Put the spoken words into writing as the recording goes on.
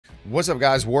What's up,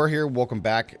 guys? War here. Welcome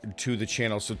back to the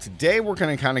channel. So today we're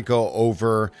going to kind of go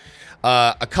over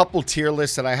a couple tier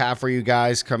lists that I have for you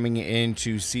guys coming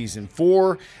into season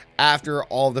 4 after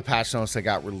all the patch notes that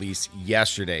got released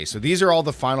yesterday. So these are all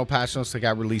the final patch notes that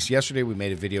got released yesterday. We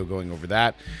made a video going over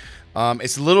that.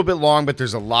 It's a little bit long, but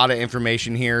there's a lot of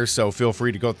information here, so feel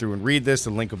free to go through and read this.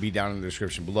 The link will be down in the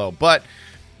description below. But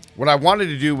what I wanted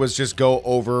to do was just go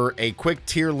over a quick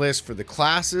tier list for the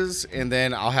classes, and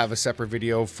then I'll have a separate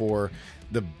video for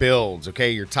the builds,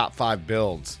 okay? Your top 5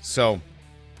 builds. So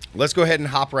let's go ahead and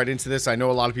hop right into this. I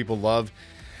know a lot of people love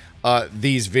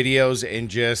these videos and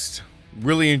just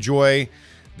really enjoy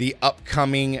the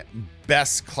upcoming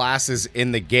best classes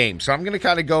in the game. So I'm going to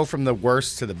kind of go from the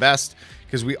worst to the best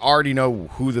because we already know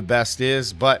who the best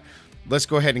is, but let's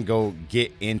go ahead and go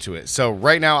get into it. So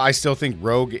right now, I still think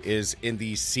Rogue is in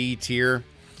the C tier.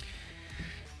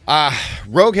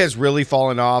 Rogue has really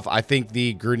fallen off. I think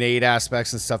the grenade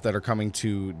aspects and stuff that are coming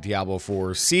to Diablo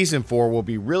 4 Season 4 will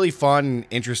be really fun and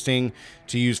interesting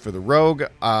to use for the Rogue.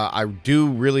 I do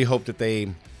really hope that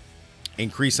they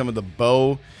increase some of the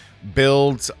bow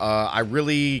builds. I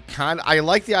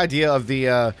like the idea of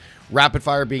the rapid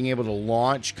fire being able to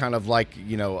launch kind of like,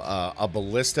 you know, a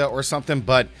ballista or something,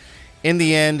 but in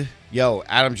the end, yo,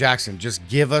 Adam Jackson, just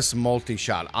give us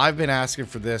multi-shot. I've been asking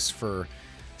for this for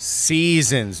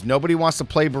seasons. Nobody wants to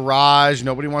play barrage.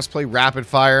 Nobody wants to play rapid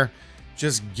fire.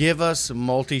 Just give us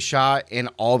multi-shot and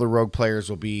all the Rogue players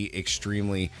will be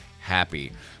extremely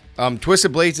happy.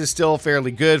 Twisted Blades is still fairly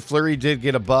good. Flurry did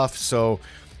get a buff, so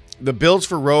the builds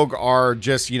for Rogue are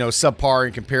just, you know, subpar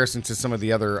in comparison to some of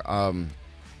the other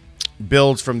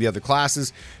builds from the other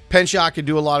classes. Pen shot can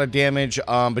do a lot of damage,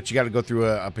 but you got to go through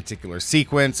a particular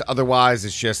sequence. Otherwise,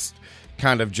 it's just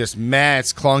kind of just meh.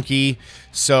 It's clunky.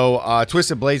 So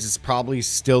Twisted Blades is probably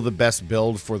still the best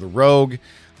build for the Rogue.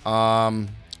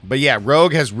 But yeah,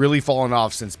 Rogue has really fallen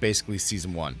off since basically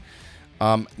Season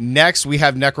 1. Next, we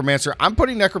have Necromancer. I'm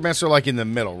putting Necromancer like in the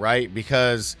middle, right?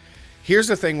 Because here's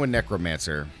the thing with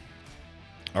Necromancer.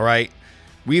 All right.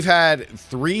 We've had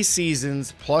 3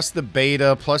 seasons, plus the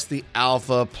beta, plus the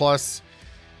alpha, plus,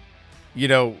 you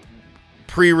know,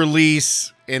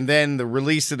 pre-release, and then the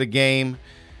release of the game.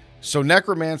 So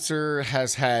Necromancer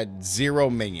has had 0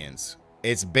 minions.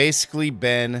 It's basically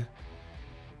been,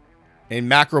 and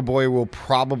Macro Boy will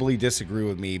probably disagree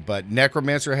with me, but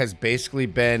Necromancer has basically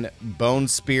been Bone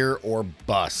Spear or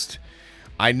bust.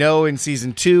 I know in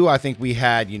Season 2, I think we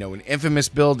had, you know, an Infamous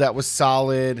build that was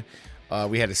solid.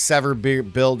 We had a Sever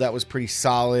build that was pretty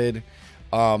solid.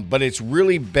 But it's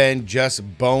really been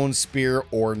just Bone Spear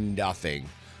or nothing.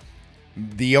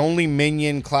 The only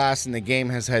minion class in the game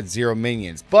has had 0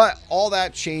 minions. But all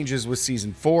that changes with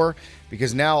Season 4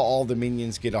 because now all the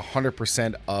minions get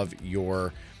 100% of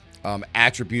your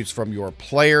attributes from your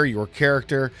player, your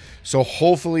character. So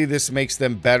hopefully this makes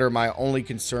them better. My only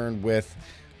concern with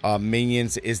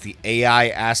minions is the AI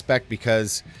aspect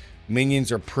because minions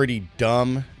are pretty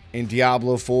dumb in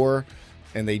Diablo 4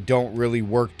 and they don't really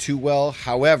work too well.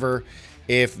 However,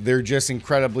 if they're just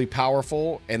incredibly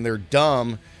powerful and they're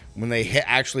dumb, when they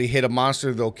actually hit a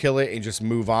monster, they'll kill it and just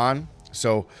move on.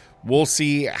 So we'll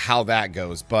see how that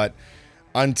goes. But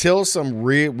until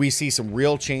we see some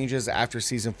real changes after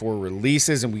Season 4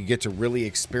 releases and we get to really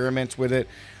experiment with it,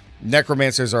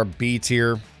 Necromancers are B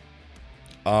tier.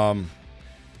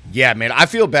 Yeah, man, I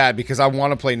feel bad because I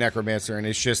want to play Necromancer and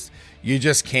it's just, you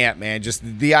just can't, man. Just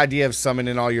the idea of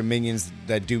summoning all your minions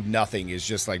that do nothing is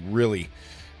just like really,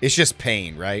 it's just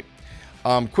pain, right?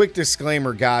 Quick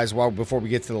disclaimer, guys, before we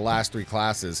get to the last 3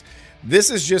 classes.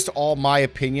 This is just all my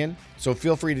opinion, so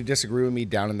feel free to disagree with me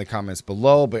down in the comments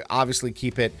below, but obviously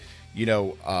keep it, you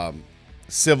know,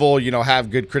 civil, you know,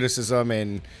 have good criticism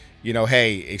and, you know,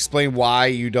 hey, explain why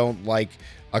you don't like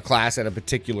a class at a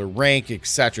particular rank,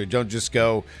 etc. Don't just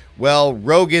go, well,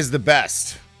 Rogue is the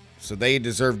best, so they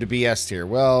deserve to be S tier.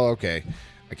 Well, okay.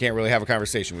 I can't really have a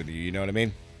conversation with you, you know what I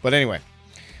mean? But anyway,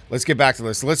 let's get back to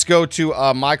this. Let's go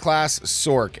to my class,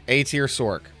 Sork, A tier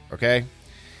Sork, okay?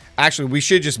 Actually, we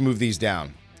should just move these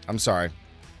down. I'm sorry.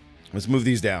 Let's move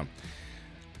these down.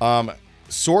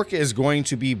 Sork is going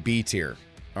to be B tier.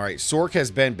 All right, Sork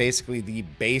has been basically the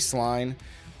baseline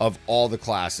of all the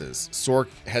classes. Sork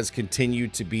has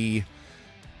continued to be,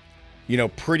 you know,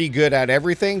 pretty good at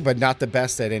everything, but not the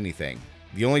best at anything.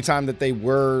 The only time that they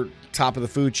were top of the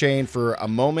food chain for a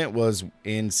moment was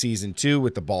in Season 2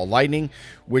 with the ball lightning,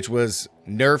 which was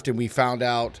nerfed, and we found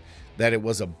out that it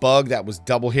was a bug that was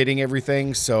double hitting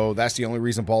everything. So that's the only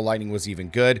reason ball lightning was even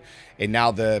good. And now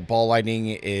the ball lightning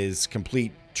is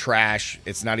complete trash.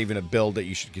 It's not even a build that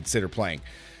you should consider playing.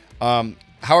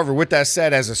 However, with that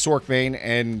said, as a Sork main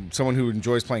and someone who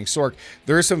enjoys playing Sork,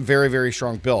 there are some very, very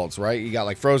strong builds, right? You got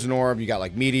like Frozen Orb, you got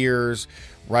like Meteors,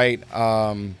 right?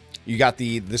 You got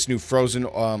this new Frozen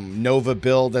Nova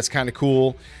build that's kind of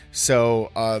cool.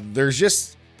 So there's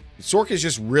just, Sork is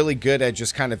just really good at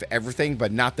just kind of everything,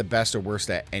 but not the best or worst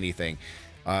at anything.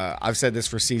 I've said this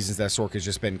for seasons that Sork has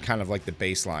just been kind of like the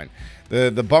baseline.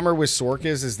 The bummer with Sork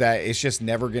is that it's just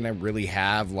never going to really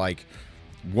have like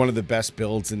one of the best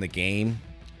builds in the game.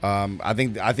 I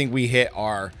think we hit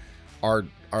our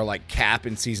like cap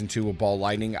in season 2 with Ball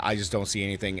Lightning. I just don't see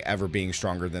anything ever being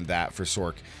stronger than that for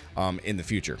Sork in the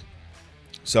future.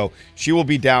 So she will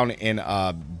be down in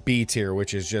B tier,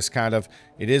 which is just kind of,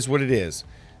 it is what it is.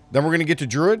 Then we're going to get to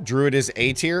Druid. Druid is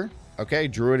A tier. Okay,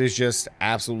 Druid is just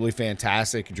absolutely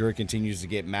fantastic. Druid continues to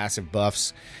get massive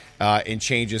buffs and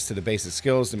changes to the basic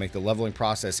skills to make the leveling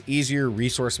process easier.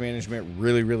 Resource management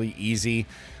really, really easy.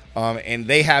 And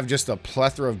they have just a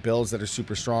plethora of builds that are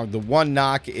super strong. The one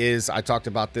knock is, I talked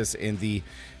about this in the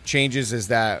changes, is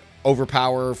that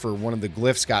overpower for one of the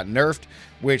glyphs got nerfed,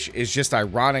 which is just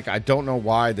ironic. I don't know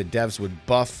why the devs would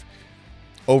buff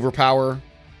overpower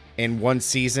in one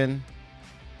season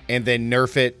and then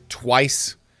nerf it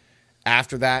twice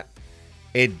after that.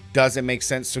 It doesn't make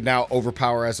sense. So now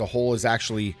overpower as a whole is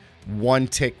actually one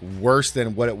tick worse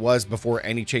than what it was before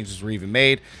any changes were even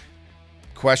made.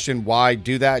 Question, why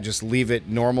do that? Just leave it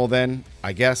normal then,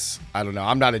 I guess. I don't know.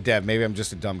 I'm not a dev. Maybe I'm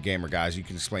just a dumb gamer, guys. You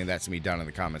can explain that to me down in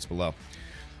the comments below.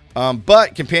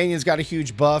 But Companion's got a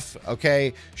huge buff.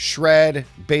 Okay, Shred,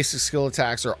 basic skill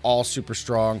attacks are all super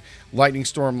strong. Lightning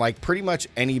Storm, like pretty much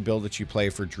any build that you play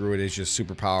for Druid is just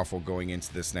super powerful going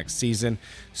into this next season.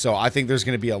 So I think there's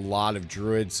going to be a lot of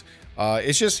Druids.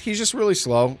 He's just really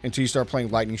slow until you start playing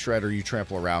Lightning Shred or you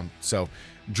trample around. So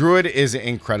Druid is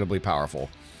incredibly powerful.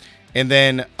 And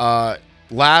then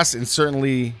last and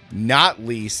certainly not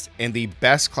least, and the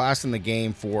best class in the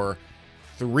game for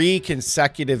 3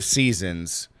 consecutive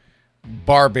seasons,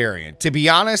 Barbarian. To be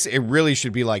honest, it really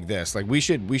should be like this. Like we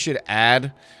should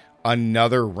add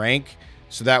another rank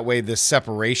so that way the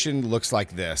separation looks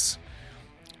like this.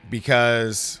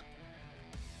 Because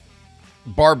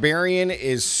Barbarian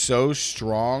is so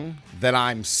strong that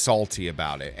I'm salty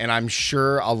about it. And I'm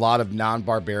sure a lot of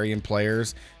non-Barbarian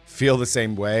players feel the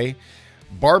same way.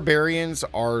 Barbarians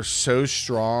are so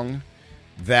strong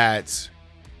that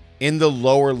in the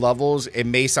lower levels, it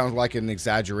may sound like an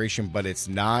exaggeration, but it's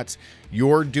not.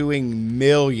 You're doing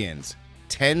millions,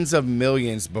 tens of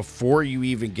millions before you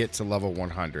even get to level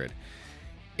 100.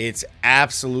 It's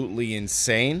absolutely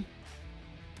insane.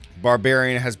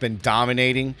 Barbarian has been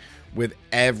dominating with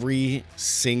every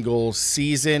single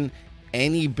season.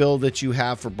 Any build that you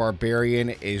have for Barbarian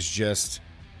is just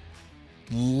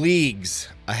leagues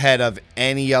ahead of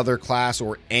any other class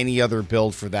or any other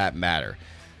build for that matter.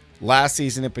 Last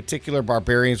season in particular,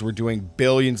 Barbarians were doing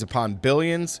billions upon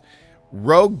billions.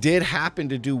 Rogue did happen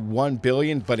to do 1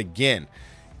 billion, but again,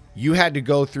 you had to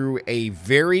go through a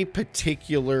very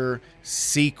particular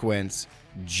sequence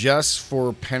just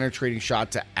for penetrating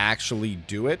shot to actually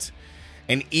do it.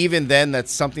 And even then,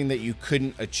 that's something that you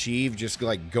couldn't achieve just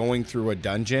like going through a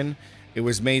dungeon. It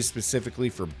was made specifically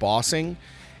for bossing.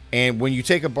 And when you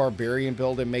take a Barbarian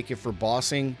build and make it for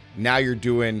bossing, now you're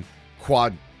doing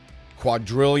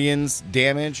quadrillions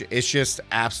damage. It's just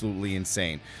absolutely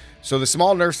insane. So the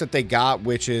small nerfs that they got,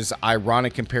 which is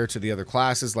ironic compared to the other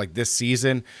classes like this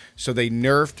season. So they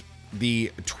nerfed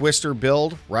the Twister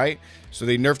build, right? So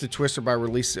they nerfed the Twister by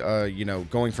release,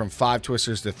 going from 5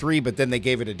 Twisters to 3, but then they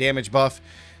gave it a damage buff.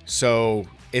 So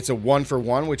it's a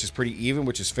 1-for-1, which is pretty even,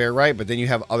 which is fair, right? But then you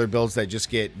have other builds that just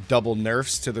get double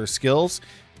nerfs to their skills.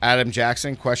 Adam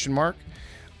Jackson, question mark.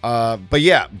 But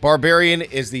yeah, Barbarian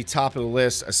is the top of the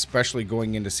list, especially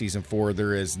going into Season 4.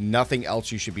 There is nothing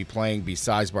else you should be playing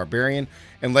besides Barbarian,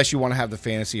 unless you want to have the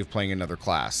fantasy of playing another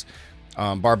class.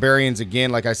 Barbarians, again,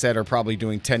 like I said, are probably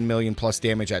doing 10 million plus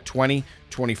damage at 20,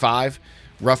 25,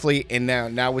 roughly. And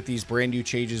now with these brand new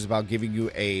changes about giving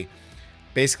you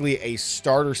basically a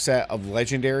starter set of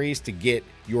legendaries to get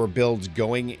your builds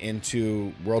going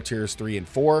into World Tiers 3 and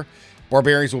 4,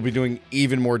 Barbarians will be doing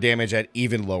even more damage at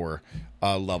even lower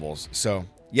levels. So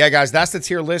yeah, guys, that's the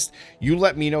tier list. You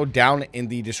let me know down in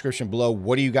the description below.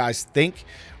 What do you guys think?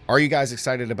 Are you guys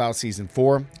excited about Season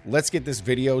 4? Let's get this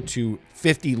video to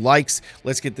 50 likes.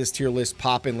 Let's get this tier list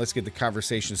popping. Let's get the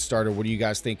conversation started. What do you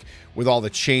guys think with all the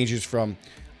changes from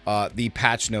the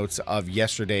patch notes of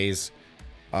yesterday's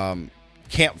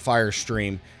campfire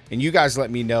stream? And you guys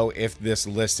let me know if this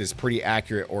list is pretty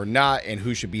accurate or not and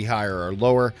who should be higher or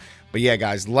lower. But yeah,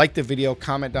 guys, like the video,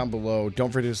 comment down below.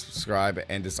 Don't forget to subscribe.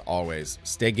 And as always,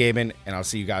 stay gaming, and I'll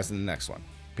see you guys in the next one.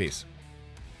 Peace.